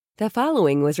The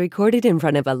following was recorded in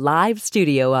front of a live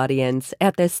studio audience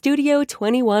at the Studio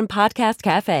 21 Podcast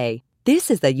Cafe. This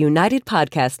is the United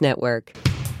Podcast Network.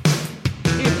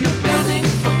 If you're building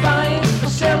or buying or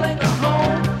selling a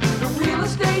home, the Real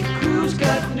Estate Crew's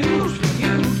got news for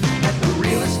you at the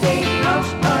Real Estate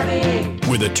House Party.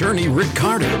 With attorney Rick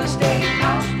Carter, Real Estate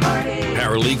House Party.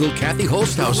 paralegal Kathy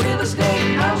Holsthausen, Real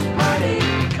Estate House Party.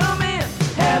 Come in,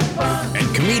 have fun.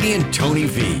 and comedian Tony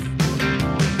V.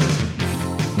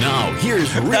 Now,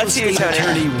 here's real That's you, estate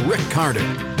Tony. attorney Rick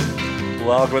Carter.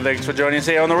 Welcome, and thanks for joining us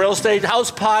here on the Real Estate House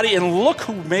Party. And look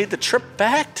who made the trip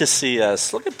back to see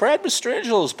us. Look at Brad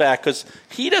Mastrangelo's back, because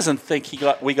he doesn't think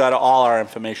we got all our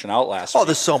information out last Oh, week.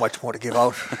 there's so much more to give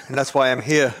out, and that's why I'm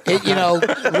here.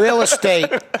 Real estate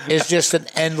is just an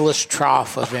endless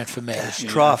trough of information.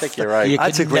 Trough. I think you're right. You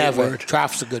That's can a great never. word.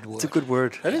 Trough's a good word. It's a good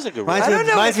word. That is a good word.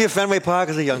 Reminds me of Fenway Park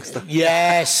as a youngster.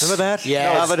 Yes. Remember that?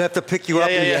 Yes. I would have to pick you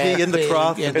up Yeah, and be in the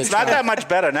trough. Yeah. It's not that much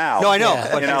better now. No, I know. Yeah.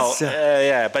 But You know,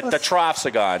 it's, but the troughs are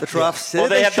gone. the troughs. Well,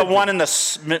 they have the should be. one in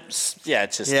the. Yeah,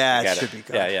 it's just. Yeah, forget it should be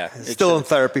gone. Yeah. It's It still should- in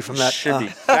therapy from that. Should be.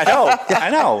 I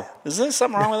know. Is there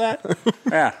something wrong with that?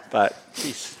 Yeah, but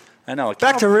geez, I know.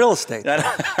 Back to real estate. I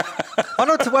know. Why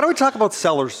don't we talk about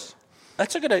cellars?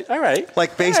 That's a good idea. All right.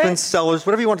 Like basements, cellars,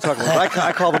 whatever you want to talk about.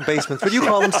 I call them basements, but you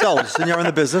call them cellars, and you're in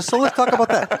the business, so let's talk about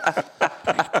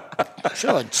that.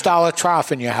 Sure. Install a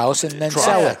trough in your house and then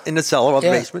sell it. In the cellar or the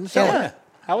Yeah. basement, and sell Yeah. it.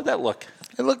 How would that look?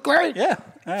 It looked great. Yeah.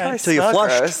 All right. Until you're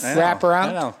flushed. Gross. I know. Wrap around.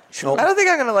 I know. I don't think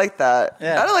I'm going to like that.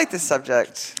 Yeah. I don't like this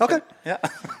subject. Okay. Yeah.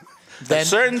 Then,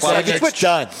 Certain then subjects- it's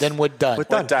done. Then we're done.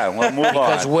 We're done. We'll move on.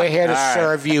 Because we're here to All right.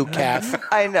 serve you, Kath.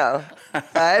 I know.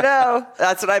 I know.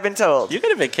 That's what I've been told. You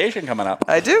got a vacation coming up.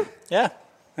 I do. Yeah.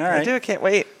 All right. I do. I can't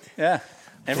wait. Yeah.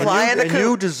 And Fly in the And coop.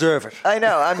 you deserve it. I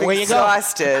know. I'm Where you going?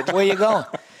 exhausted. Where you going?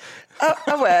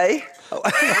 Away.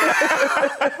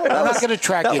 I'm not going to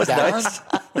track you down.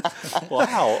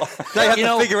 Wow. Now you have You to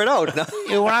know- figure it out.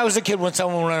 No? When I was a kid, when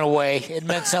someone went away, it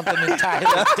meant something entirely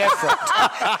different.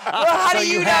 Well, how do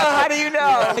you know? How do you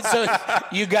know? So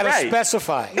you got to Right.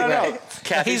 specify. No.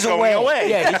 Kathy's He's going away. away.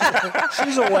 Yeah,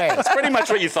 she's away. That's pretty much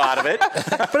what you thought of it.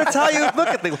 But it's how you look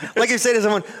at things. Like you say to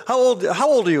someone, how old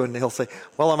are you? And he'll say,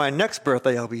 well, on my next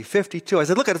birthday, I'll be 52. I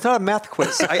said, look, it's not a math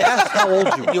quiz. I asked how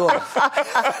old you are.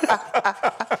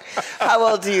 How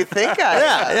old do you think I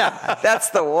am? Yeah. That's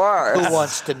the worst. Who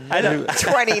wants to know? I know.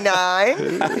 29.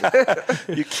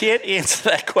 You can't answer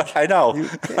that question. I know.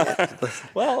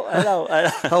 Well, I know.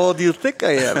 How old do you think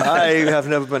I am? I have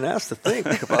never been asked to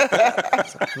think about that.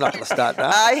 So I'm not going to start now.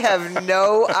 I have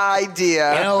no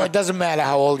idea. You know, it doesn't matter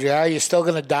how old you are. You're still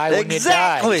going to die when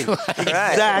Exactly. you die.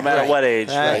 Exactly. No matter what age,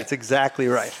 right? That's exactly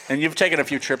right. And you've taken a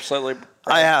few trips lately.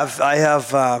 I have.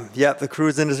 The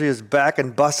cruise industry is back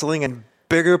and bustling and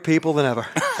bigger people than ever.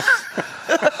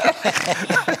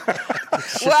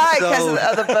 Why?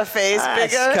 Because the buffet's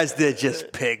bigger? Because they're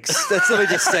just pigs. Let me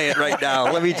just say it right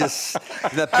now. Let me just.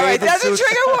 The All right, bathing that's a suits.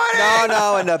 trigger warning.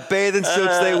 No, and the bathing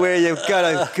suits they wear, you've got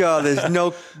to go. There's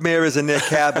no mirrors in their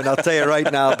cabin. I'll tell you right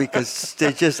now, because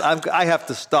they just. I have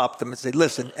to stop them and say,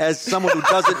 listen, as someone who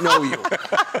doesn't know you,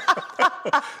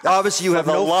 obviously you have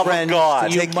the no love of friends God.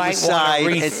 to You take you might wanna aside.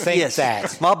 and- rethink yes,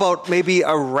 that. How about maybe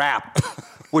a rap?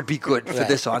 Would be good for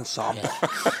this ensemble.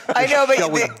 I know, but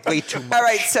Showing way too much. all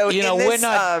right. So You know, in we're this,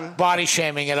 not body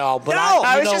shaming at all. But No,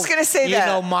 I you was know- just gonna say you that.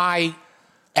 know, my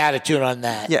attitude on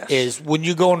that is Yes. when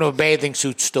you go into a bathing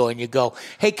suit store and you go,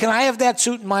 hey, can I have that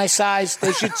suit in my size?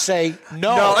 They should say,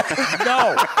 no,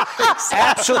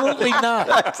 absolutely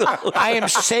not. I am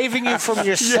saving you from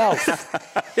yourself.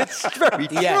 It's very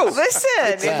true. Yes.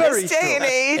 listen, in very this day and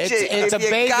true. age, It's if a you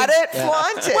bathing- got it, yeah.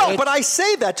 flaunt it. Well, but I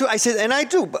say that too. I say, and I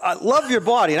do. But I love your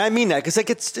body, and I mean that because like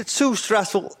it's too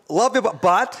stressful. Love your body,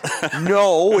 but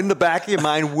no, in the back of your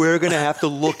mind, we're going to have to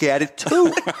look at it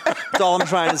too. That's all I'm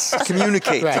trying to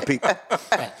communicate to Right. people.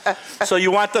 So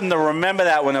you want them to remember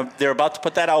that when they're about to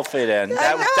put that outfit in.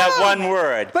 That one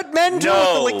word. But men do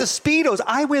No. it, like the Speedos.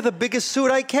 I wear the biggest suit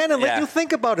I can and Yeah. let you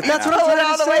think about it. That's Yeah. what I'm Pull it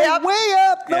trying all to the way say. up? Way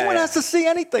up. No Yeah, one yeah. has to see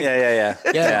anything. Yeah.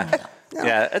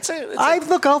 Yeah. It's I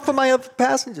look out for my other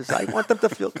passengers. I want them to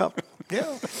feel comfortable. Yeah.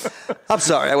 I'm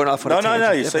sorry. I went off on a No.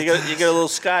 tangent. So you get a little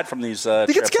Scott from these You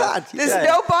get trips. Scott. There's Yeah.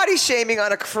 no body shaming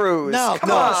on a cruise. No,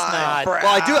 Come of course on, not. Brad.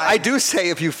 Well, I do say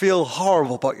if you feel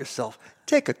horrible about yourself,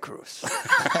 take a cruise.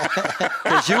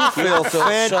 Because you feel so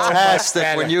much fantastic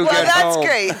better. when you Well, get that's home.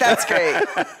 great. That's great.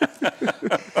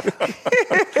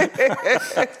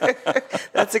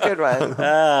 That's a good one.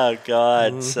 Oh,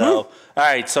 God. So, all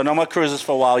right. So no more cruises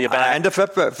for a while. You're back. End of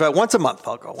February. Once a month,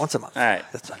 I'll go. Once a month. all right.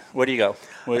 That's fine. Where do you go?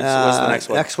 What's the next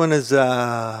one? Next one is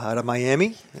out of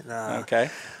Miami. Okay.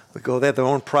 We go. They have their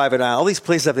own private island. All these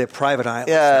places have their private islands.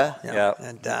 Yeah. now, Yeah.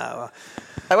 And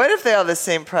I wonder if they have the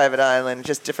same private island,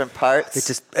 just different parts. it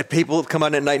just people come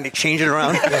out at night and they change it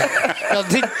around. No,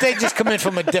 they just come in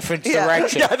from a different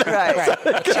direction.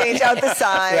 Right. Change out the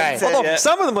signs. Right. and- Although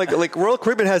some of them, like Royal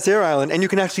Caribbean has their island, and you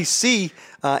can actually see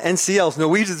NCL's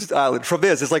Norwegian's island from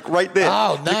theirs. It's like right there.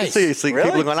 Oh, You can nice. see, it's like Really?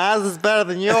 people are going, ours is better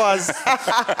than yours.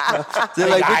 Then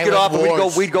like, we'd get Island off and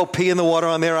wars. we'd go pee in the water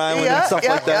on their island and stuff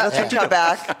like that. That's what you Come do.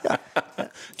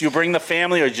 back. Do you bring the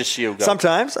family or just you? Go?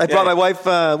 Sometimes I brought my wife.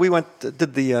 We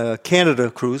did the Canada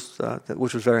cruise,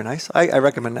 which was very nice. I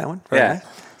recommend that one. Very Yeah. nice.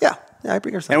 Yeah, I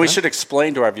bring her. And we sometimes. should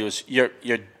explain to our viewers, you're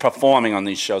performing on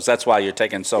these shows. That's why you're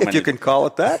taking so If many. you can call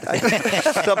it that.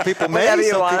 Some people may, Whatever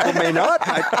you some want. people may not.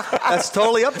 That's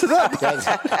totally up to them.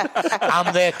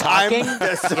 I'm there talking.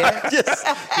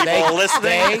 People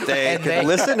listening, they can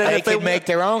listen, and they if they can make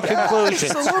their own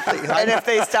conclusions. Absolutely. And if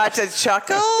they start to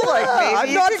chuckle, like maybe I'm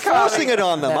you not could call forcing me. it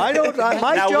on them. I don't.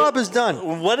 My Now, job is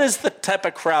done. What is the type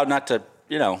of crowd? Not to,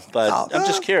 but I'm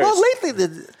just curious. Well, lately,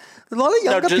 a lot of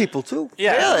younger just- people too.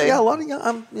 Yeah. Really? Yeah, a lot of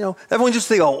young. Everyone just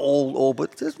think, old,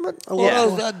 but there's a lot.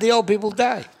 Well, the old people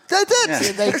die. That's it.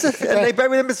 Yeah. That's it. And they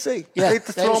bury them at sea. Yeah, They they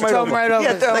throw just them throw 'em right over.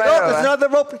 Yeah, throw Like, right oh, over. there's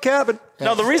another open cabin.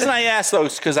 No, the reason I asked though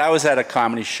is because I was at a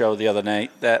comedy show the other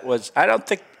night. That was, I don't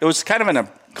think it was kind of a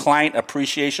client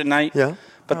appreciation night. Yeah.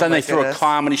 But then my they threw goodness. a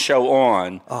comedy show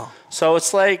on. Oh. So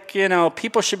it's like,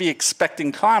 people should be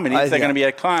expecting comedy if they're going to be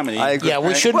at comedy. I agree. Yeah, we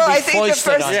Right. shouldn't Well, I be think the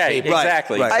foisted first- on Yeah, people. Right,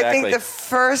 exactly. right. I think exactly. the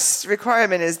first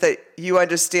requirement is that you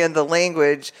understand the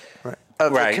language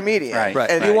of Right, the comedian.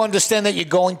 right, And, You understand that you're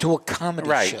going to a comedy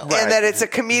Right. show. Right. and that it's a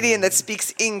comedian that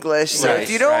speaks English. So Right, if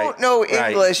you don't right, know right,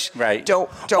 English, right. don't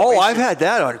Oh, waste I've your- had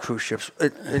that on cruise ships.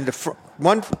 In the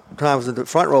one time I was in the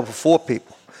front row for 4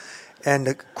 people, and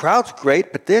the crowd's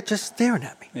great, but they're just staring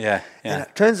at me. Yeah, And yeah.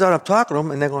 it turns out I'm talking to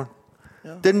them, and they're going,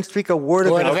 didn't speak a word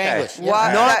of Word of English. English.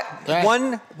 Why- Not Right.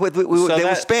 one. They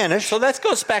were Spanish. So that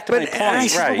goes back to my but point, and I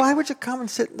said, right? well, why would you come and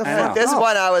sit in the I know. front There's row?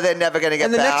 1 hour they're never going to get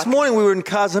And the back. next morning we were in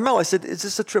Cozumel. I said, is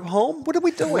this a trip home? What are we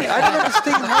doing? I don't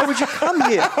understand. Why would you come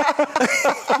here?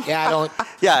 Yeah, I don't.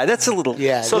 Yeah, that's a little.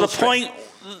 Yeah. So the that's right.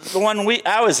 point, the one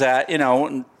I was at,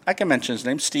 and I can mention his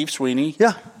name, Steve Sweeney.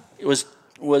 Yeah. It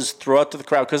was throughout to the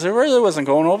crowd because it really wasn't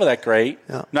going over that great.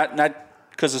 Yeah. Not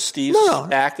because of Steve's No.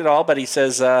 act at all, but he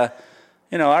says, all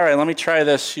right, let me try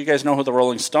this. You guys know who the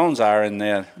Rolling Stones are in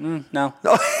there? No.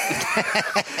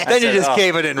 Then you said, just oh.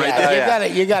 gave it in right Yeah, there.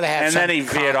 you gotta have. And then he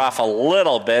some veered off a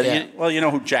little bit. Yeah. You know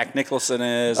who Jack Nicholson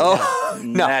is? Oh,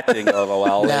 no. That didn't go over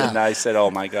well. No. And I said, oh,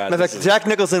 my God. In this fact, is- Jack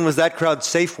Nicholson was that crowd's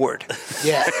safe word.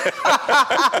 Yeah.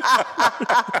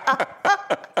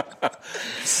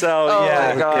 So Oh,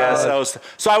 yeah, my God. yeah.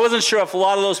 So I wasn't sure if a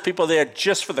lot of those people there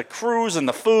just for the cruise and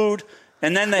the food,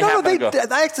 and then they No, happen they. to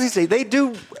go. I actually say they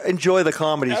do enjoy the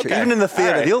comedy show, Okay. even in the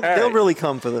theater. All right, They'll all right. really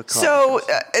come for the comedy. So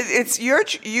it's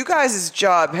you guys'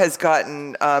 job has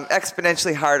gotten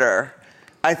exponentially harder,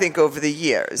 I think, over the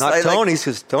years. Not Like- Tony's,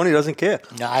 because Tony doesn't care.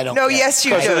 No, I don't. No, care. yes,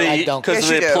 you Because do. of I the, don't. because Yes,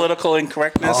 of you the do. political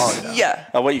incorrectness Yeah.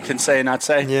 of what you can say and not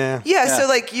say. Yeah. Yeah, Yeah. so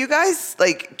like you guys,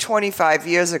 like 25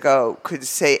 years ago, could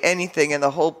say anything and the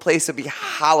whole place would be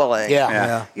howling. Yeah.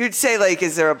 Yeah. You'd say like,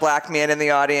 "Is there a black man in the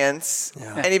audience?"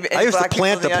 Yeah. Any I used to black people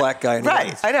plant in the the black guy in the Right,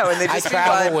 audience. I know, and they I just be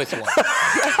travel going- with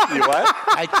one. You what?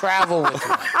 I travel with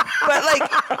one. but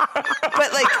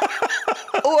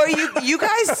like, or you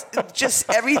guys just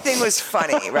everything was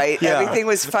funny, right? Yeah. Everything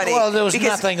was funny. Well, there was because-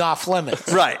 nothing off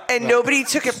limits. Right. and nobody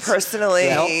took it personally.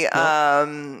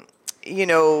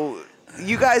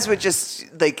 You guys were just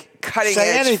like cutting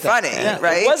Say edge anything. funny, Yeah.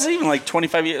 right? It wasn't even like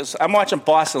 25 years. I'm watching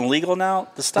Boston Legal now.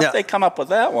 The stuff Yeah. they come up with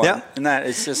that one. Yeah. And that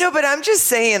it's just. No, but I'm just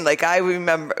saying, like, I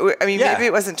remember, I mean, Yeah. maybe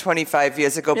it wasn't 25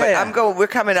 years ago, but Yeah, yeah. we're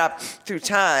coming up through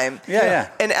time. Yeah, yeah.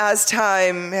 And as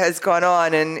time has gone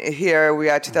on, and here we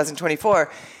are,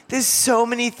 2024, there's so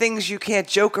many things you can't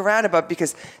joke around about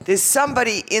because there's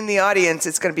somebody in the audience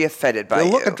that's going to be offended by They're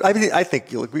you. looking. I think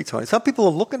you'll agree, Tony. Some people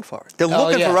are looking for it. They're Oh,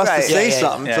 looking yeah. for us Right. to say Yeah, yeah,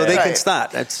 something yeah. so they Yeah. can Right.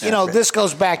 start. That's You know, this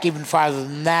goes back even farther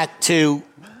than that to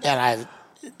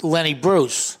Lenny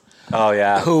Bruce, Oh,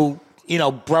 yeah. who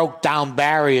broke down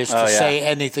barriers to Oh, yeah. say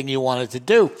anything you wanted to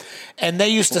do, and they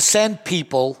used to send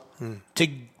people to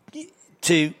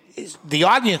the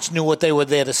audience knew what they were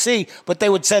there to see, but they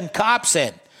would send cops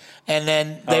in. And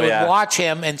then they Oh, would yeah. watch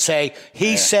him and say,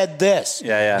 he said this.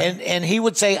 Yeah, yeah. And he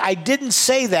would say, I didn't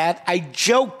say that. I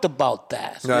joked about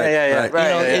that. Right, Yeah. right. Right.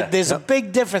 Yeah. There's a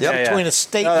big difference Yep. between Yeah. a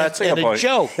statement No, that's a and good a point.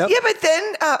 joke. Yep. Yeah, but then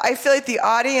I feel like the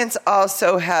audience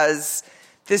also has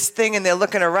this thing and they're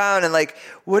looking around and like,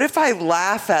 what if I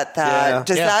laugh at that? Yeah.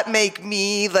 Does that make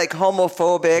me like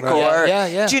homophobic or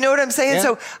Yeah. do you know what I'm saying? Yeah.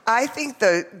 So I think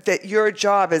that your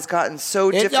job has gotten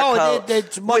so difficult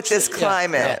it's much, with this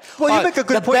climate. Well, you make a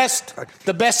good point.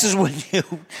 The best is when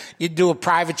you do a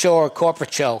private show or a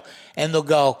corporate show, and they'll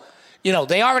go, you know,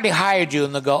 they already hired you,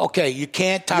 and they'll go, okay, you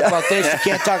can't talk about this, you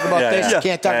can't talk about this, you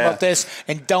can't talk about this,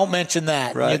 and don't mention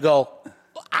that. Right. And you go,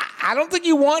 I don't think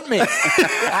you want me.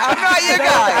 I'm not your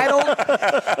guy.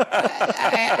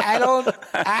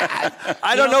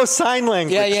 I don't know sign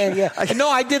language. Yeah. No,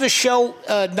 I did a show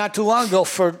not too long ago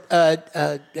for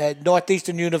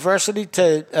Northeastern University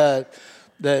to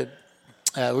the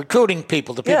recruiting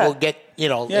people, the people who get,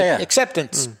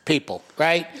 acceptance people,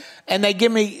 right? And they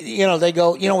give me, they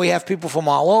go, we have people from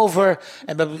all over.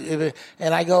 And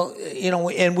I go,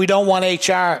 and we don't want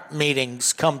HR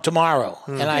meetings come tomorrow.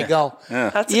 And I go,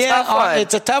 That's a tough one.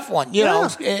 It's a tough one,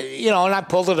 and I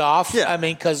pulled it off. Yeah. I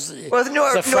mean, because Well, the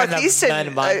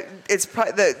Northeastern, mine. it's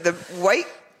probably the white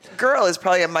girl is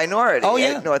probably a minority. Oh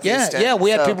at Northeastern. yeah. We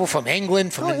had So- people from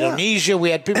England, from Indonesia. We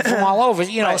had people from all over.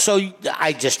 So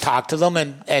I just talk to them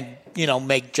and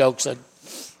make jokes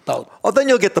about. Oh, then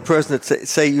you'll get the person that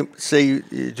say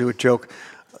you do a joke,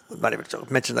 not even a joke,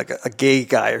 mention like a gay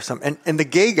guy or something, and the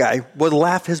gay guy will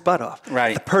laugh his butt off.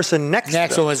 Right. The person next to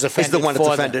them one is the offended one that's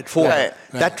for them. offended for Right.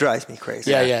 them. That drives me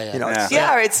crazy. Yeah. It's-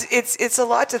 Yeah, it's a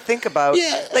lot to think about.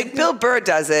 Yeah. Like Bill Burr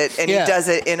does it, and Yeah. he does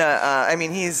it in I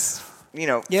mean, he's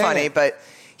funny, yeah. but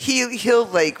he'll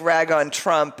like rag on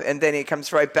Trump, and then he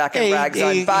comes right back and He- rags he-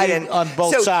 on he- Biden on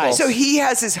both sides. So he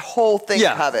has his whole thing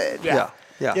Yeah. covered. Yeah.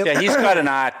 Yeah, he's got an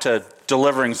art to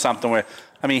delivering something where,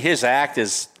 I mean, his act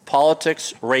is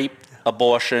politics, rape,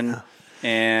 abortion,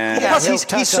 and Plus, he'll he's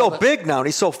touch so on it. big now, and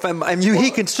he's so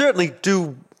he can certainly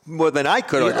do more than I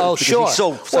could. Oh, because sure. He's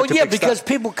so, such a big because star.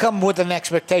 people come with an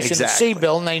expectation Exactly. to see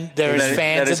Bill, and they're his They're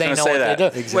fans, and just they gonna know say what that. they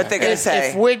do. Exactly. What they're going to say.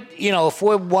 If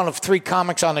we're one of three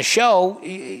comics on the show,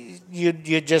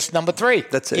 you're just number three.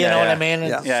 That's it. You Yeah, know what yeah. I mean?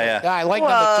 Yeah. Yeah. I like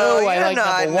Well, number two. I you're like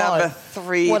not number one. number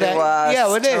three to Whatever. us,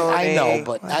 Yeah, it is. I Tony. know,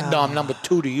 but I'm number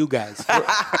two to you guys.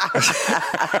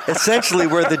 Essentially,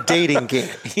 we're the dating game.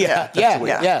 yeah.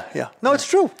 Yeah. No, it's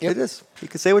true. It is. You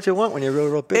can say what you want when you're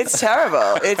real big. It's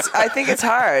terrible. I think it's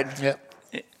hard. Yeah.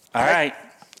 all right.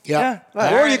 Yeah.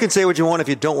 Or you can say what you want if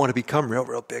you don't want to become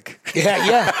real big.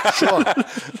 Yeah, sure.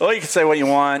 Or you can say what you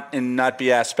want and not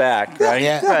be asked back, right?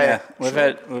 Yeah.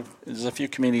 Right. There's a few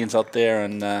comedians out there,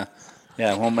 and I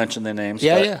won't mention their names.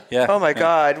 Yeah, but, yeah. Oh my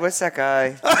God, what's that guy?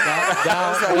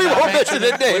 We won't mention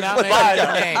the name.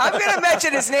 I'm going to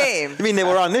mention his name You mean they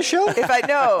were on this show? if I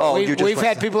know. Oh, you just We've went-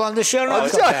 had people on the show. Oh,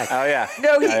 Come back. Oh yeah.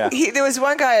 No, Yeah. there was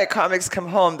one guy at Comics Come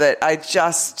Home that I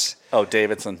just. Oh,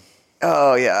 Davidson.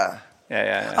 Oh yeah.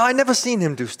 Yeah. I never seen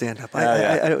him do stand up.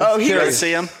 yeah. Oh, he You ever was-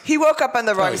 see him? He woke up on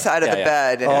the wrong side of Yeah, the yeah.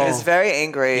 bed and he was very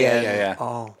angry. and Yeah.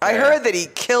 Oh. I heard that he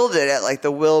killed it at like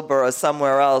the Wilbur or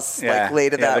somewhere else like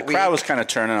later yeah, that the week. crowd was kind of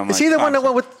turning on. Is he the one that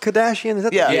went with Kardashian? Is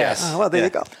that Yeah. the Yes. Oh, well, there Yeah. you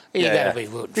go. You Yeah, gotta yeah. be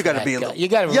rooting. You for got to that be a guy. little. You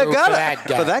gotta root for that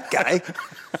guy. For that guy.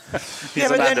 yeah,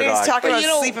 but an then he's underdog. talking But about you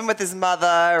know- sleeping with his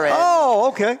mother. And, Oh,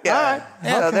 okay. Yeah. All right.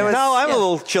 So Okay. there was- Now I'm a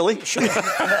little chilly.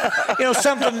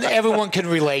 Something everyone can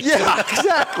relate to. Yeah,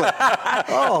 exactly.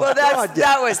 Oh, well, God, yeah.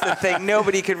 that was the thing.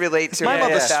 Nobody could relate to My it.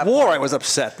 mother at that swore point. I was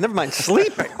upset. Never mind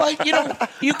sleeping. But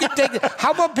you could take.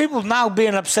 How about people now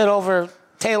being upset over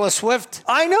Taylor Swift?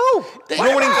 I know.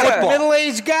 Ruining about her? football.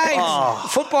 Middle-aged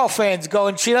guys, football fans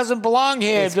going, she doesn't belong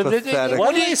here. It's pathetic.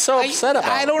 What are you so upset about?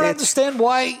 I don't It's- understand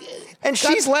why. And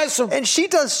God she's bless them. And she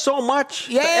does so much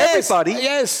Yes, for everybody.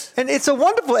 yes. And it's a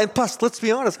wonderful. And plus, let's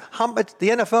be honest, how much the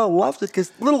NFL loves it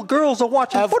because little girls are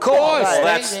watching Of football. course. Well, They-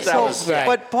 that so- was- right.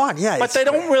 But Bon, yeah. But it's they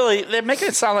don't great. really. They're making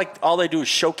it sound like all they do is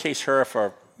showcase her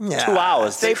for Yeah. 2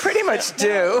 hours. They pretty much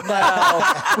do.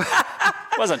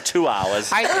 It wasn't 2 hours.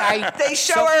 They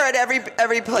show her at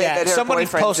every play that her somebody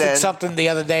boyfriend's posted in. something the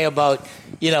other day about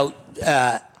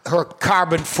her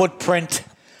carbon footprint.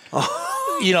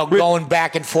 Going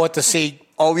back and forth to see.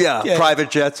 Oh yeah, Yeah. private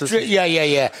jets.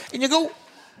 Yeah. And you go,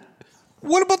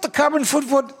 what about the carbon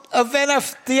footprint of the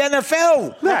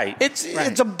NFL? Right. It's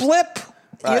a blip.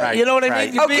 Right. You know what I Right.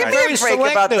 mean? You're Oh, being give me very a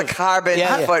break about the selective. carbon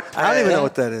footprint. I don't even know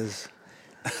what that is.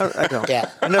 I don't. Yeah.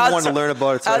 I never I'll wanted to t- learn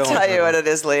about it. So I I'll don't tell wanna you know. what it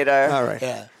is later. All right.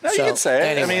 Yeah. No, you can say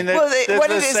it. anyway. I mean, Well, they're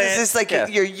what it just is saying- just like yeah.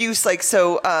 your use. Like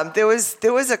so, there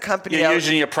was a company. You're out-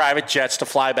 using your private jets to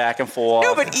fly back and forth.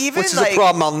 no, but even Which is like a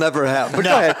problem I'll never have. But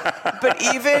go ahead. But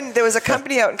even there was a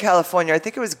company out in California. I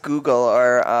think it was Google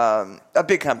or a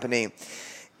big company,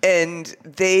 and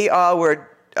they all were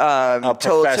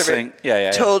told professing.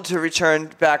 Yeah. told to return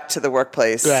back to the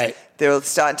workplace. Right. they were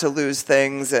starting to lose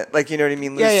things, like, you know what I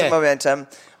mean, lose some momentum,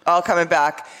 all coming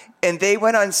back. And they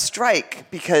went on strike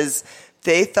because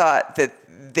they thought that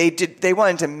they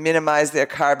wanted to minimize their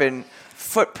carbon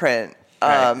footprint.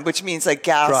 Which means like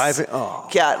gas,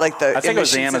 like the I think it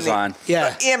was Amazon.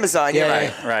 Amazon. You're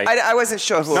right. I wasn't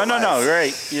sure who. No,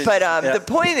 right. But the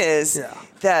point is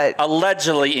that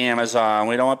allegedly Amazon.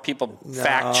 We don't want people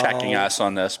fact checking us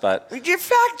on this, but you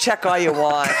fact check all you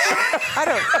want. I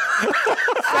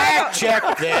don't fact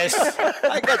check this.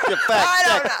 I got your fact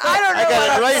check. I don't know. I got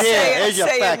what it right I'm here. saying. Here's your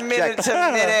Say fact it minute check.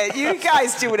 to minute. You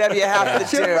guys do whatever you have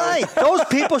to do. You're right. Those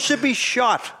people should be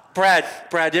shot. Brad,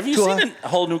 have you seen a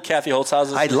whole new Kathy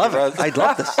Holtzhausen? I'd love it. I'd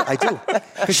love this. I do.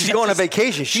 Because she's going on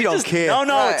vacation. She don't care.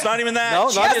 No, it's not even that. No,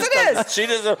 yes, it is. She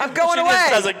doesn't. I'm going she away.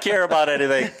 Just doesn't care about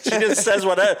anything. She just says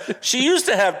whatever. She used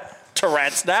to have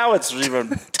Tourette's. Now it's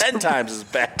even 10 times as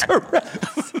bad.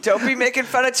 Don't be making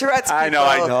fun of Tourette's people. I know.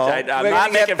 I'm We're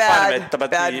not gonna get making fun of it.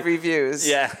 But bad reviews.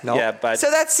 Yeah, No. yeah. But So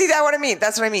that's what I mean.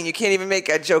 That's what I mean. You can't even make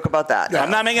a joke about that.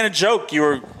 I'm not making a joke.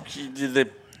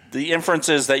 The inference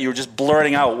is that you were just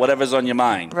blurting out whatever's on your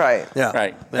mind. Right. Yeah.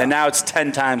 Right. Yeah. And now it's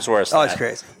 10 times worse. Oh, than it's that.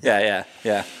 crazy.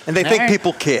 Yeah. And they think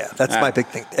people care. That's my big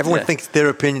thing. Everyone thinks their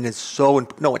opinion is so.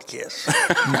 No one cares.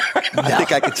 I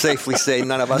think I could safely say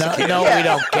none of us care. No, we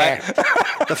don't care.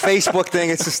 The Facebook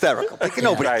thing, it's hysterical.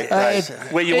 Nobody Right. cares.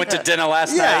 Where you went to dinner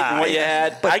last night and what you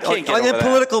had. I can't get on over your that.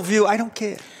 political view, I don't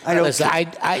care. I don't Listen,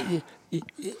 care.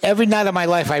 every night of my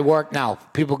life I work now.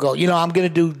 People go, I'm going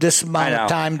to do this amount of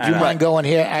time. Do you mind going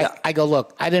here? I go,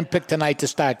 look, I didn't pick tonight to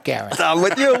start caring. I'm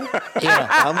with you. Yeah.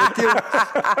 I'm with you.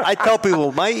 I tell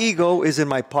people my ego is in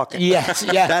my pocket. Yes,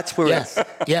 yeah. That's where it is.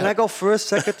 Yeah. Can I go first,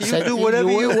 second? You So do whatever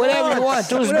you want. Whatever you want.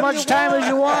 Do as Whatever much you time want. as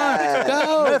you want.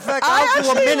 Go. Matter of fact, I I'll do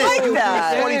a actually minute. like You do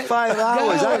that. 25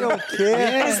 hours. I don't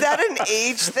care. Is that an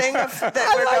age thing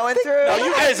that we're going through? No,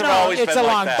 you guys have always it's been a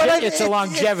like that. it's a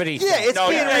longevity Yeah, thing. it's No,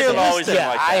 you being guys have always realistic. been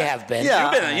like I that. have been.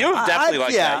 Yeah. You've definitely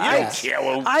like that. You I- don't care.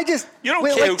 Well, I just, You don't we-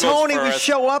 care who like goes Tony, we first.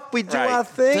 show up, we do Right. our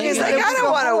thing. He's and like, then I we don't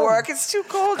go want to home. work. It's too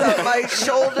cold out. My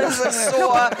shoulders are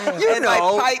sore and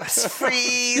know. my pipes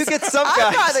freeze. You get some I'd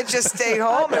guys- rather just stay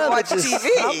home and watch I'm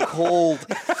TV. cold.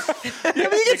 You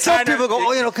get some people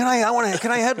go, can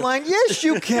I headline? Yes,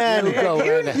 you can. Go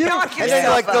right ahead. Knock And then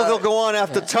yourself they'll out. go on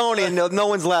after Tony, and no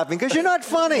one's laughing because you're not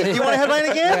funny. You want a headline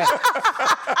again?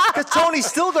 Because Tony's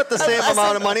still got the same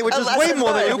amount of money, which is way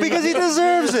more than you, because he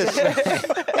deserves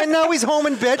it. And now he's home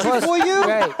in bed before you.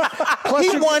 Right. Plus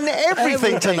He you- won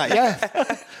everything tonight.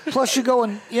 Yeah. Plus you're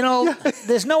going,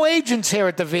 there's no agents here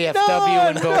at the VFW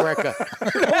in Billerica.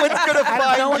 No one's gonna No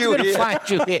find one's you going to here. find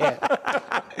you here.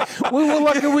 We were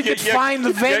lucky we could find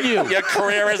the venue. Your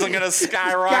career isn't going to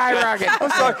skyrocket. I'm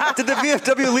sorry. Did the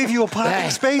VFW leave you a parking Yeah.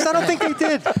 space? I don't think they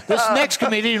did. This next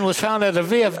comedian was found at the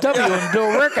VFW in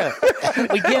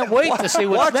Billerica. We can't wait to see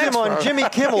what's Watch next him on for him. Jimmy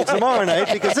Kimmel tomorrow night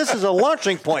because this is a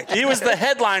launching point. He was the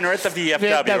headliner at the VFW,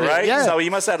 VFW, right? yeah. So he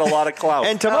must have had a lot of clout.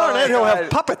 And tomorrow Oh, my night he'll have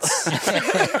God. puppets.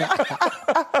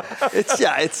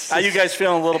 It's. Are you guys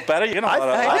feeling a little better? You know, I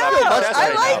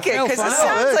like it because it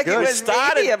sounds like it was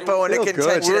maybe a bone of Feel good.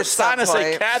 contention. We were at some starting to say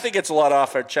point. Kathy gets a lot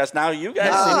off her chest. Now you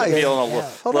guys seem to be feeling a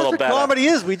Well, little that's what better. comedy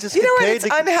is. We just You know get what? paid It's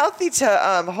to. unhealthy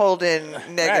to hold in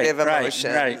negative right,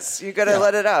 emotions. right. You got to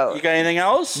let it out. You got anything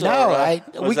else? No,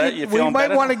 You we feeling might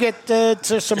better? want to get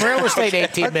to some real estate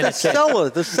 18 The minutes in.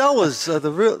 sellers are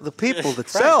the people that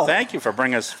Right, sell. Thank you for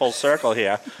bringing us full circle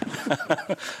here.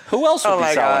 Who else would Oh be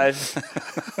my selling? God!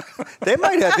 They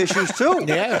might have issues too.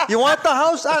 Yeah. You want the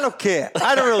house? I don't care.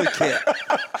 I don't really care.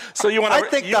 So you want I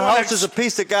think the house is a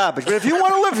piece of garbage. But if you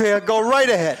want to live here, go right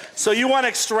ahead. So you want to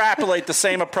extrapolate the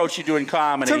same approach you do in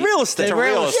comedy To real estate. To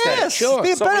real estate. Yes. Sure.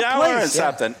 Be a So better we are learning place.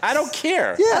 something. I don't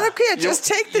care. Yeah. I don't care. Just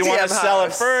take the You damn want to sell it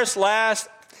house. first, last?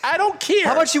 I don't care.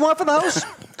 How much you want for the house?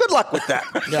 Good luck with that.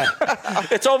 Yeah.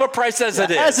 It's overpriced as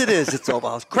it is. As it is, it's over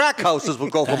house. Crack houses will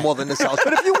go for more than this house.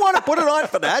 But if you want to put it on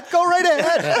for that, go right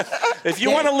ahead. If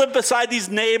you want to live beside these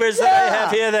neighbors that I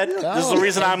have here, this is the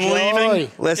reason I'm Enjoy.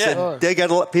 leaving. Listen,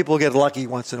 Yeah. people get lucky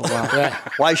once in a while. Yeah.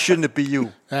 Why shouldn't it be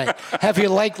you? Right. Have you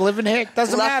liked living here?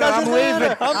 Doesn't Luck matter. doesn't I'm leaving.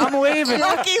 matter. I'm leaving.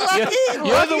 Lucky,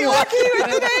 You're the one. lucky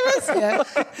with the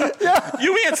neighbors.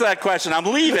 You answer that question. I'm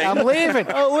leaving. I'm leaving.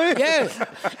 Oh, leave. Yeah.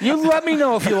 You let me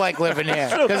know if you like living here,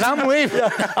 because I'm leaving.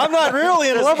 I'm not really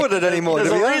in love with it anymore. There's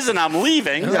to be a honest. reason I'm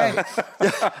leaving. Right.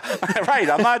 Right.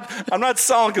 I'm not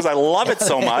selling because I love it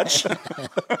so much.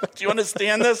 Do you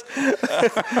understand this?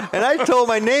 And I told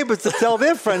my neighbors to tell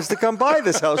their friends to come buy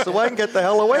this house so I can get the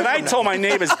hell away And from I it. told my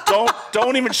neighbors,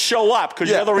 don't even show up because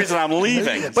you're the reason I'm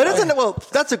leaving. But isn't it? Well,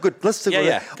 that's a good. Let's go Yeah,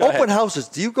 there. go Open ahead. houses.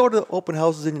 Do you go to open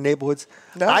houses in your neighborhoods?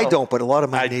 No. I don't, but a lot of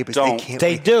my I neighbors don't. they can't.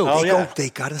 They wait. do. Oh, They yeah. go. They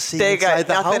got to see. They got inside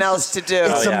the nothing houses. else to do.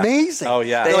 It's Oh, yeah. amazing. Oh,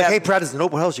 yeah. They're They like, have- hey, Brad, it's an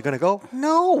open house. You gonna go?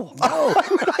 No.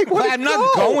 I'm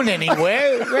not going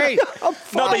anywhere. Right.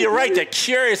 No, but you're right. They're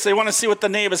curious. They want to see what the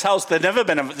neighbor's house. They've never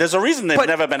been. There's a reason they've But-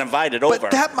 never been invited over.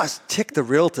 But that must tick the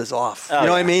realtors off. Oh, you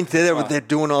know what yeah. I mean? They're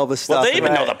doing all this well, stuff. they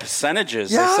even know Right. the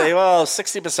percentages. Yeah. They say, well,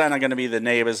 60% are going to be the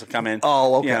neighbors who come in.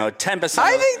 Oh, okay. 10%.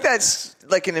 I think that's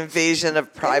like an invasion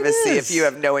of privacy is. if you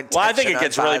have no intention. Well, I think it on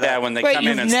gets really buying bad it. when they Wait, come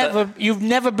in and you've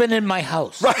never been in my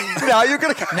house. Right. Now you're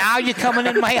gonna. Now you're coming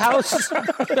in my house.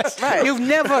 Right. You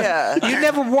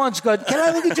never once gone. Can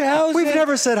I look at your house? We've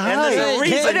never said hi. And there's a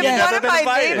reason But if you've never one of been my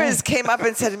invited. neighbors came up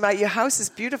and said, "Your house is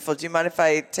beautiful. Do you mind if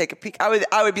I take a peek?" I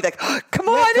would be like, "Come on Come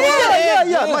on in." in.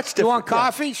 yeah, much You want different. Yeah.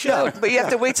 coffee? Sure. But you have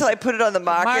to wait till I put it on the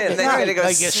market, and then Right. you're gonna go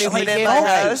Like you're snooping sneaking in my in.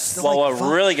 house. Well, what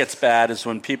Like, really gets bad is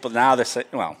when people now they say,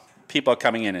 well, people are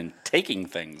coming in and taking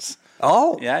things.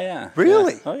 Oh. Yeah.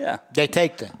 Really? Yeah. Oh, yeah. They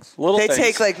take things. Little They things.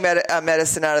 take like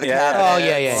medicine out of the Yeah. cabinet. Oh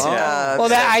yeah. Well,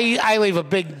 I leave a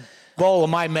big bowl of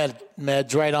my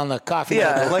meds right on the coffee.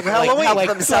 Yeah. Like Halloween. Help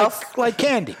themselves. like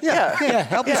candy. Yeah.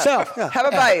 Help yourself. Have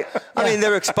a bite. I mean,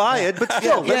 they're expired, but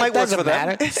still, they Yeah, might it work doesn't for them.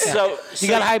 matter. So You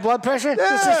got high blood pressure?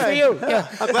 This is for you. Yeah.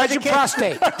 How's your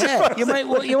prostate? Yeah. You might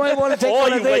want to take all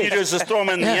one you, of what these. you do is just throw them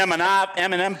in the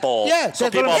M&M bowl. Yeah, so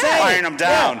that's people what are I'm saying. firing them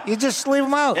down. Yeah, you just leave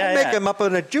them out. Yeah, Make them up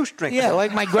in a juice drink. Yeah,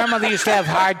 like my grandmother used to have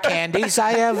hard candies.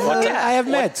 I have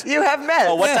meds. You have meds.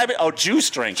 Oh, what type of? Oh, juice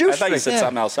drink. Juice I thought you drink. said Yeah.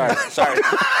 something else. Sorry.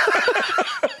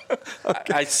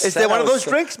 I Is said there one I of was those tr-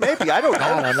 drinks? Maybe. I don't know.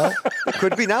 I don't know.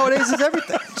 Could be nowadays. It's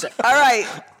everything. All right.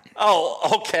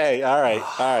 Oh, okay. All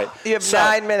right. You have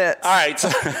 9 minutes. All right. So,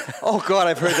 Oh God,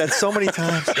 I've heard that so many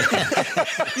times.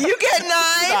 You get 9.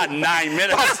 not 9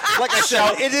 minutes. Like I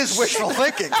said, it is wishful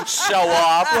thinking. Show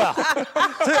off.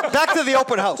 Back to the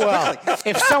open house. Well,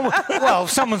 if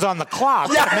someone's on the clock,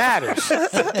 it matters.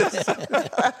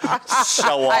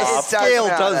 Show I off. Scale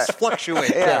matter. does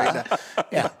fluctuate.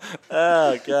 Yeah.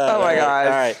 Oh, God. Oh, my God.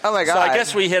 All right. Oh, my So I God.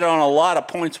 guess we hit on a lot of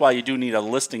points why you do need a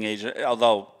listing agent,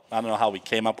 although I don't know how we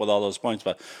came up with all those points,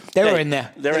 but They were in there.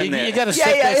 They're in there. You got to Yeah,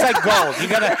 sift. yeah, It's yeah. like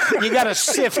gold. You got to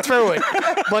sift through it,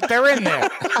 but they're in there.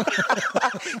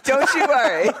 Don't you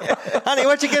worry. Honey,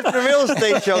 what'd you get from the real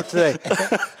estate show today?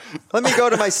 Let me go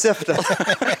to my sifter.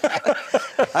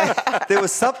 There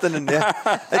was something in there.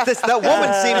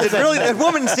 That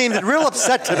woman seemed real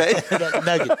upset today. That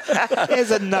nugget.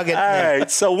 There's a nugget. All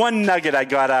right. So one nugget I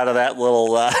got out of that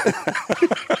little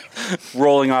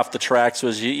rolling off the tracks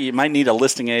was you might need a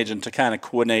listing agent to kind of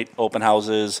coordinate open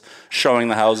houses, showing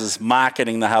the houses,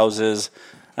 marketing the houses.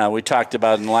 We talked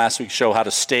about in last week's show how to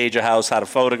stage a house, how to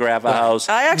photograph a house,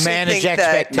 I actually Manage think that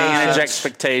expectations. manage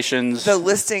expectations. the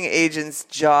listing agent's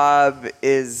job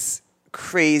is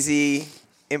crazy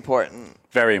important.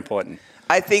 Very important.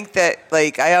 I think that,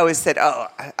 like, I always said,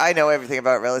 I know everything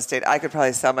about real estate. I could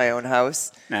probably sell my own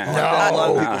house. Nah.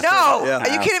 No. Yeah. Are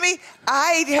you kidding me? All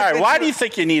right. Why do you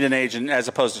think you need an agent as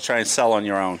opposed to trying to sell on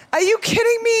your own? Are you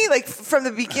kidding me? Like, from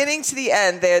the beginning to the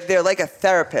end, they're like a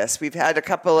therapist. We've had a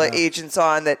couple of agents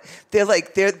on that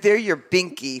they're your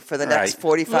binky for the next Right.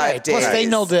 45 Right. days. Plus, they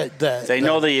know They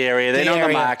know the area. They the know the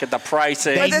area. market, the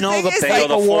pricing. They the know thing the is, They know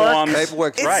the paperwork. forms.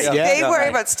 Paperwork, It's- right? They worry right.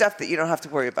 about stuff that you don't have to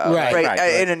worry about, Right. right?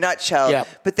 Right. In a nutshell. Yep.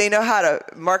 But they know how to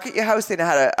market your house. They know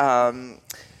how to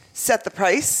set the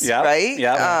price, Yep. right?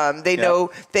 Yep. They Yep. know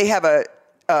they have a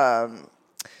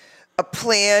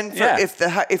plan for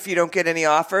Yeah. if you don't get any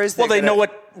offers. Well, they're they know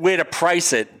gonna- where to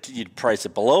price it. You price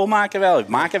it below market value,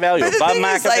 But the above thing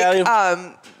market is,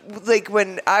 value. like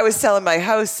when I was selling my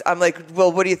house, I'm like,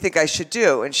 well, what do you think I should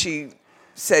do? And she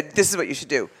said, this is what you should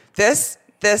do. This.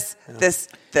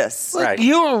 Look, Right.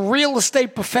 you're a real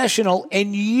estate professional,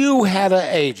 and you had an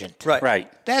agent. Right.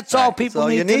 Right. That's all people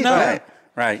all you need to need, know. right.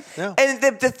 Right. Yeah. And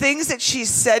the things that she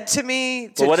said to me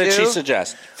to Well, what do. did she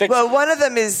suggest? Well, one of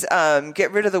them is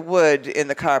get rid of the wood in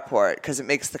the carport because it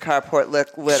makes the carport look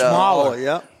little. Smaller.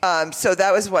 Oh, yeah. So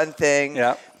that was one thing.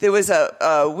 Yeah. There was a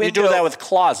window. You do that with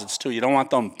closets too. You don't want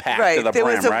them packed right. to the There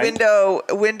brim, was a right?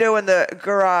 window in the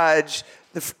garage,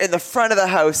 in the front of the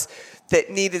house that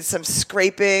needed some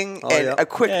scraping and yeah. a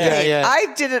quick Yeah, paint. yeah. I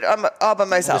did it all by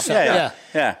myself. Yeah.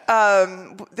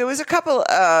 There was a couple.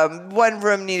 One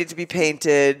room needed to be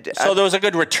painted. So there was a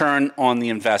good return on the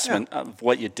investment of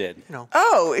what you did.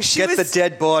 Oh, she Get was. the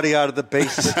dead body out of the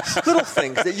basement. Little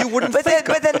things that you wouldn't But think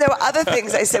then there were other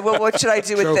things. I said, well, what should I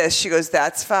do with True. this? She goes,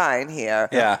 that's fine here.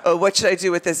 Yeah. Oh, what should I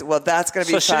do with this? Well, that's going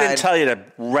to So be she fine. didn't tell you to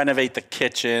renovate the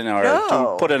kitchen or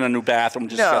No. put in a new bathroom.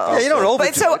 Just No. got Yeah, you don't those- overdo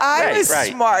But so it. I Right, was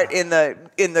right. smart in the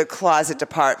in the closet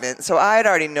department. So I had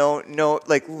already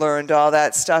learned all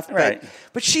that stuff. Right.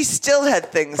 But she still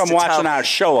had things From to tell me. watching our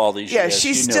show all these years. Yeah, she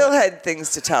you knew still it. had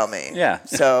things to tell me. Yeah.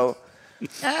 So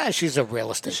She's a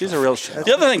real estate. She's a real.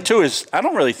 The other thing too is I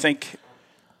don't really think,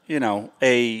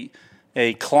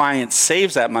 a client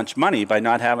saves that much money by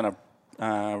not having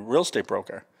a real estate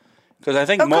broker. Because I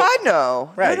think God,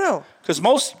 no. Right. No. Because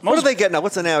most What do they get now?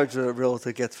 What's an average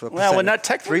realtor gets for? Well, we're not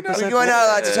technically 3%. You're not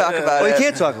allowed to talk about Oh, it. you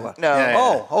can't talk about it. No. Yeah.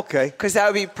 Oh, okay. Because that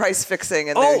would be price fixing.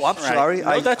 And Oh, I'm Right. sorry.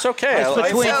 No, that's okay. It's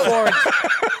between So- 4 and...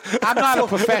 I'm not a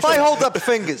If I professional. hold up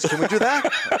fingers, can we do that?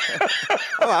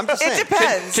 Oh, I'm just It saying.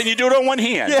 depends. Can you do it on one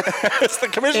hand? it's the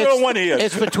commissioner on one hand.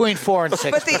 It's between 4 and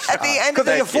 6. But at the end Could of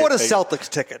they the afford a Thank you. Celtics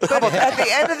ticket? But at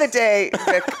the end of the day,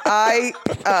 Rick, I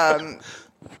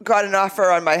got an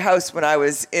offer on my house when I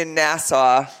was in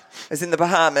Nassau. I was in the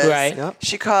Bahamas. Right. Yep.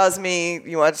 She calls me,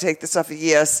 you want to take this off?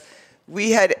 Yes.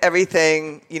 We had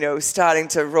everything, starting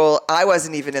to roll. I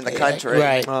wasn't even in the country.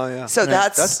 Right. Oh, yeah. So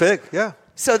That's big, yeah.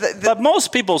 So But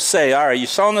most people say, all right, you're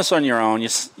selling this on your own.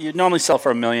 You normally sell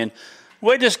for $1 million.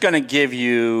 We're just going to give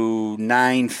you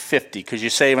 $950 because you're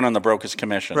saving on the broker's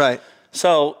commission. Right.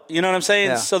 So, you know what I'm saying?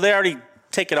 Yeah. So they already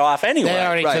take it off anyway. They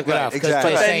already Right, took it right, off because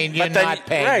exactly. they're But saying you're But then- not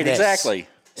paying Right, this. exactly.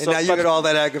 And now you get all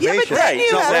that yeah, aggravation. but then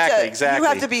you have Exactly, to, exactly. You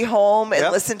have to be home and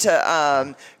Yep. listen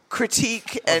to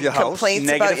critique and your house. complaints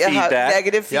Negative about your house, feedback.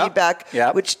 negative Yep. feedback,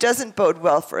 Yep. which doesn't bode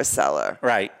well for a seller.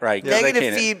 Right. They Negative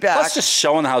can't- feedback. Plus just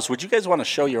showing the house. Would you guys want to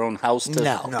show your own house to No. You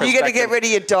got to prospective- get rid of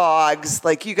your dogs.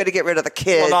 Like you got to get rid of the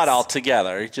kids. Well, not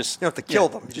altogether. You just You don't have to kill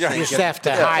them. Yeah. You just have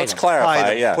to hide Let's them. clarify.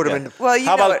 Hide 'em, Yeah. put 'em yeah. in the- Well, you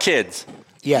How know about it. kids?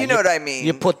 Yeah, You know what I mean.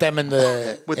 You put them in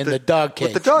the dog cage.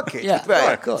 With the dog cage. Yeah,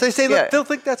 Right. Good. So they say, Yeah. they'll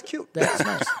think that's cute. That's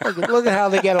nice. Look at how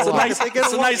they get along. It's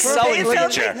a nice selling They don't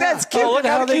feature. think that's cute. Oh, look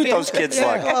how they cute get- those kids Yeah.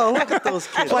 look. Oh, look at those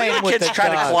kids. Playing with Kids the trying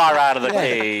to dog. claw out of the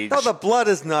cage. No, the blood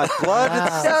is not blood.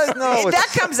 So that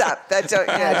comes up. That don't,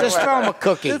 Yeah, just throw them a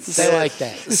cookie. They like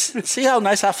that. See how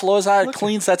nice our floors are? It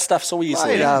cleans that stuff so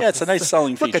easily. Right up. Yeah, it's a nice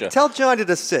selling Look feature. tell Johnny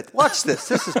to sit. Watch this.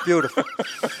 This is beautiful.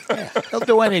 They'll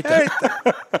do anything.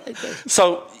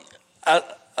 So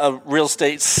a real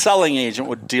estate selling agent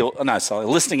would deal, not selling,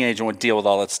 a listing agent would deal with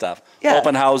all that stuff. Yeah.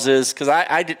 Open houses, because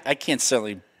I can't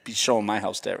certainly be showing my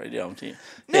house to everybody.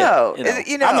 No,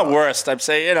 I'm the worst. I'm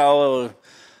saying,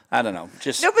 I don't know.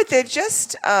 Just No, but they're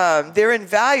just they're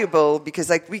invaluable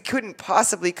because we couldn't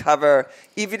possibly cover,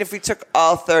 even if we took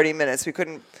all 30 minutes, we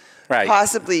couldn't Right.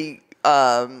 possibly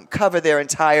cover their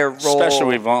entire role. especially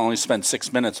we've only spent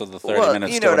 6 minutes of the 30 well,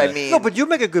 minutes. you know what doing I it. mean. No, but you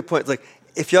make a good point. Like,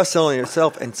 if you're selling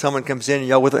yourself and someone comes in and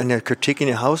you're with it and they're critiquing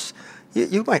your house,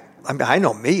 you might. I mean, I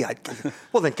know me.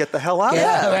 Well, then get the hell out.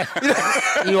 Yeah,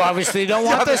 right. You obviously don't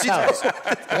want this house.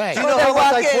 Right. You know They how much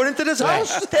walk I in- put into this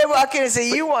house? They walk in and say,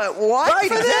 "You want what Right,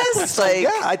 for exactly. this?" So, yeah,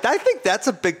 I think that's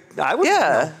a big. I would.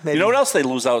 Yeah. Maybe. You know what else they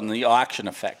lose out in the auction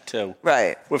effect too?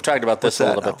 Right. We've talked about this What's a that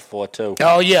little now? bit before too.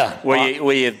 Oh, yeah.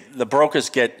 Where the brokers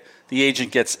get, the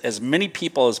agent gets as many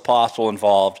people as possible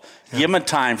involved. Give them a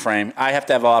time frame. I have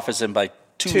to have offers in by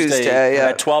Tuesday yeah.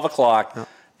 at 12 o'clock.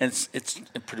 And it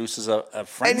produces a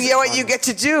frenzy. And you know what you get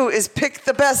to do is pick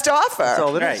the best offer. That's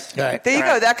all it Right. is. Right. There you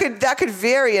Right. go. That could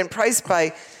vary in price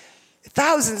by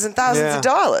thousands and thousands of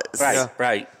dollars. Right, Yeah.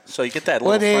 right. So you get that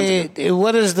little frenzy.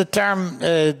 What is the term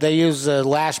they use?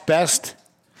 Last best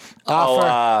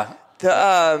offer?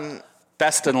 The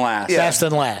Best and last. Best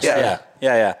and last. Yeah.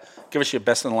 Yeah. Give us your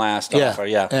best and last Yeah, offer.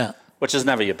 Yeah. yeah. Which is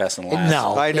never your best and last.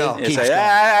 No, I know. You It keeps say, going.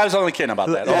 I was only kidding about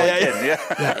that. Only kidding.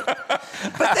 Yeah.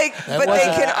 but they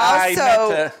can I also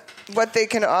meant what they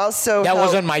can also That help-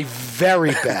 wasn't my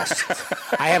very best.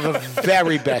 I have a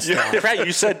very best offer. Right.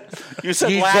 You said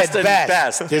You last said and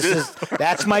best.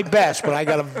 That's my best, but I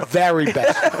got a very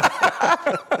best.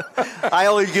 I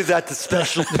only give that to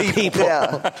special people.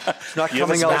 Yeah. It's not You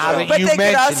coming have a out. special- well. But You they can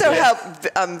mentioned also it.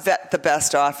 help vet the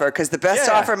best offer because the best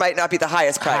Yeah. offer might not be the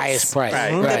highest price. Highest price.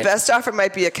 Right. Right. The best offer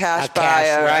might be a cash A cash,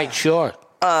 buyer right, sure.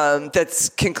 that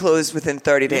can close within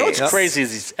 30 days. You know what's crazy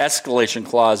is these escalation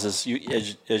clauses,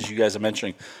 as you guys are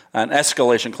mentioning. An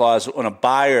escalation clause, when a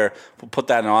buyer will put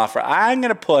that in an offer, I'm going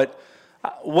to put,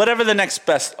 whatever the next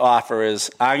best offer is,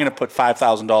 I'm going to put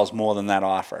 $5,000 more than that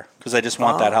offer because I just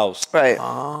want that house. Right.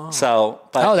 So,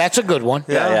 but, Oh, that's a good one.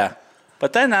 yeah.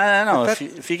 But then, I don't know,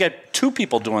 if you get two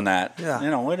people doing that,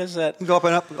 Yeah. what is that? You go up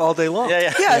and up all day long.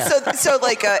 Yeah. Yeah, so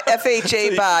like a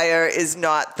FHA buyer is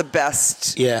not the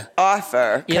best Yeah.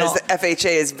 offer You know- because the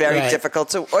FHA is very Right. difficult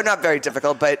to, or not very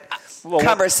difficult, but what-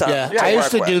 cumbersome. Yeah, to I used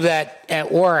work to with. do that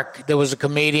at work. There was a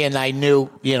comedian I knew,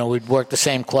 we'd work the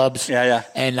same clubs. Yeah.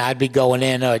 And I'd be going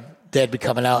in, they'd be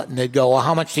coming out and they'd go, well,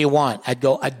 how much do you want? I'd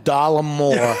go, $1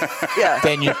 more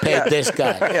than you paid this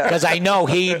guy. Because I know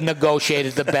he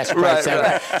negotiated the best price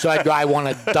ever. So I'd go, I want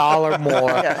 $1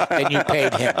 more than you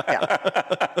paid him.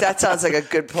 That sounds like a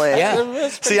good plan. Yeah.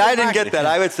 See, I didn't get that.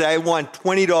 I would say I want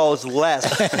 $20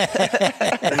 less.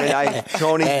 And then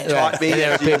Tony taught me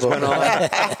as the years went on.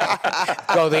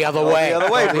 Go the other way. Go the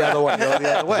other way. Go the other way. Go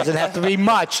the other way. Doesn't have to be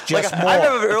much, just more. I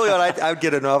remember early on, I would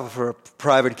get an offer for a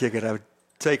private kick, and I would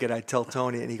take it. I'd tell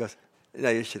Tony, and he goes, "No,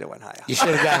 you should have went higher." You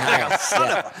should have gone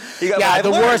higher. Yeah,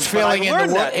 The worst feeling in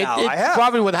the world. It's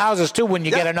probably with houses too. When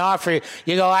you get an offer,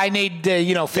 you go, "I need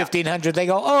 $1,500." They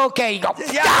go, oh, "Okay." You go,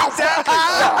 "Yeah,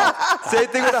 exactly." Same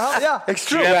thing with a house. Yeah, it's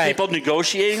true. Do you have people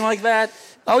negotiating like that?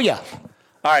 Oh yeah.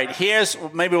 All right,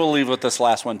 maybe we'll leave with this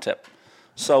last one tip.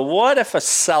 So what if a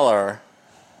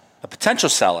potential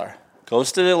seller,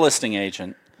 goes to the listing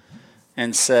agent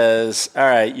and says, all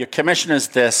right, your commission is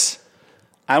this.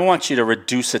 I want you to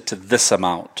reduce it to this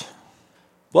amount.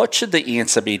 What should the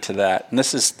answer be to that? And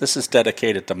this is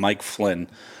dedicated to Mike Flynn.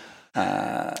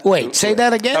 Wait, say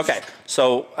that again? Okay,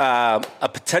 so a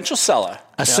potential seller.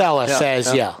 A seller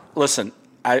says, listen,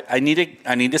 I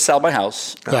need to sell my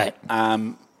house. Right.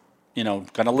 Going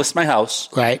to list my house.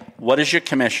 Right. What is your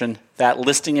commission? That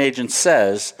listing agent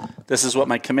says, this is what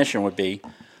my commission would be.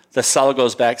 The seller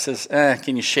goes back and says,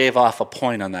 can you shave off a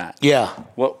point on that? Yeah.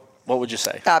 What would you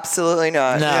say? Absolutely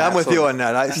not. No. Yeah, I'm with you on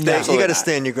that. You got to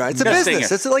stand your ground. It's a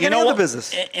business. It's like any other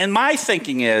business. And my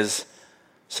thinking is,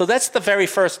 so that's the very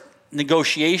first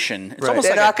negotiation. It's almost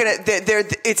they're like not going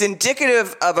to. It's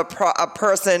indicative of a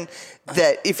person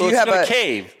that if you have a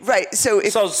cave, right? So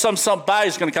some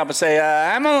buyer's going to come and say,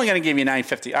 "I'm only going to give you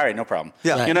 $950." All right, no problem.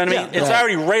 Yeah, you know what I mean. It's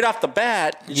already right off the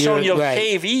bat showing you a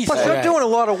cave easy. Plus, they're doing a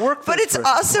lot of work. But it's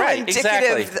also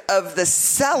indicative of the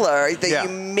seller that you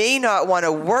may not want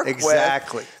to work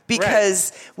with.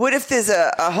 Because what if there's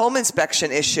a home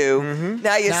inspection issue? Mm-hmm.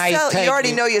 Now you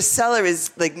already know your seller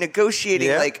is like negotiating,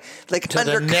 like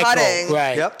undercutting.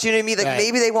 Right. Yep. Do you know what I mean? Like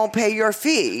maybe they won't pay your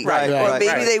fee, or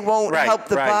maybe they won't help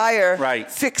the buyer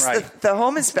fix the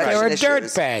home inspection They're a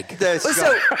issues. dirtbag.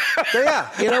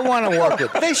 So, you don't want to work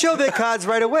with them. They show their cards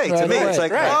right away. To me, it's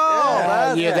like,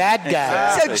 you're that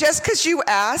guy. So just because you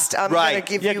asked, I'm going to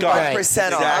give you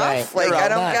 1% off. Like I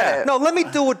don't get it. No, let me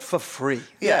do it for free.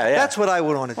 Yeah. That's what I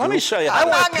would want to do. Let me show you. I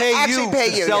want to pay you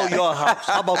to sell your house.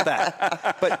 How about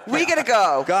that? But we gotta go.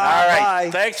 All right.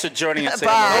 Thanks for joining us.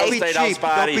 Bye. Real Estate House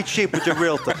Party. Don't be cheap with your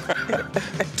realtor.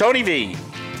 Tony V,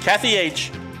 Kathy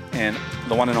H, and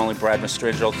the one and only Brad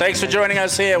Mastrangelo. Thanks for joining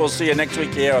us here. We'll see you next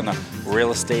week here on the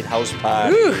Real Estate House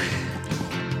Party.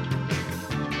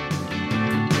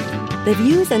 The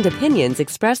views and opinions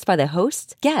expressed by the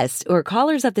hosts, guests, or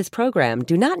callers of this program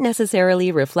do not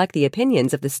necessarily reflect the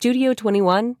opinions of the Studio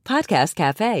 21 Podcast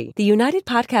Cafe, the United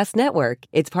Podcast Network,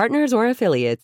 its partners, or affiliates.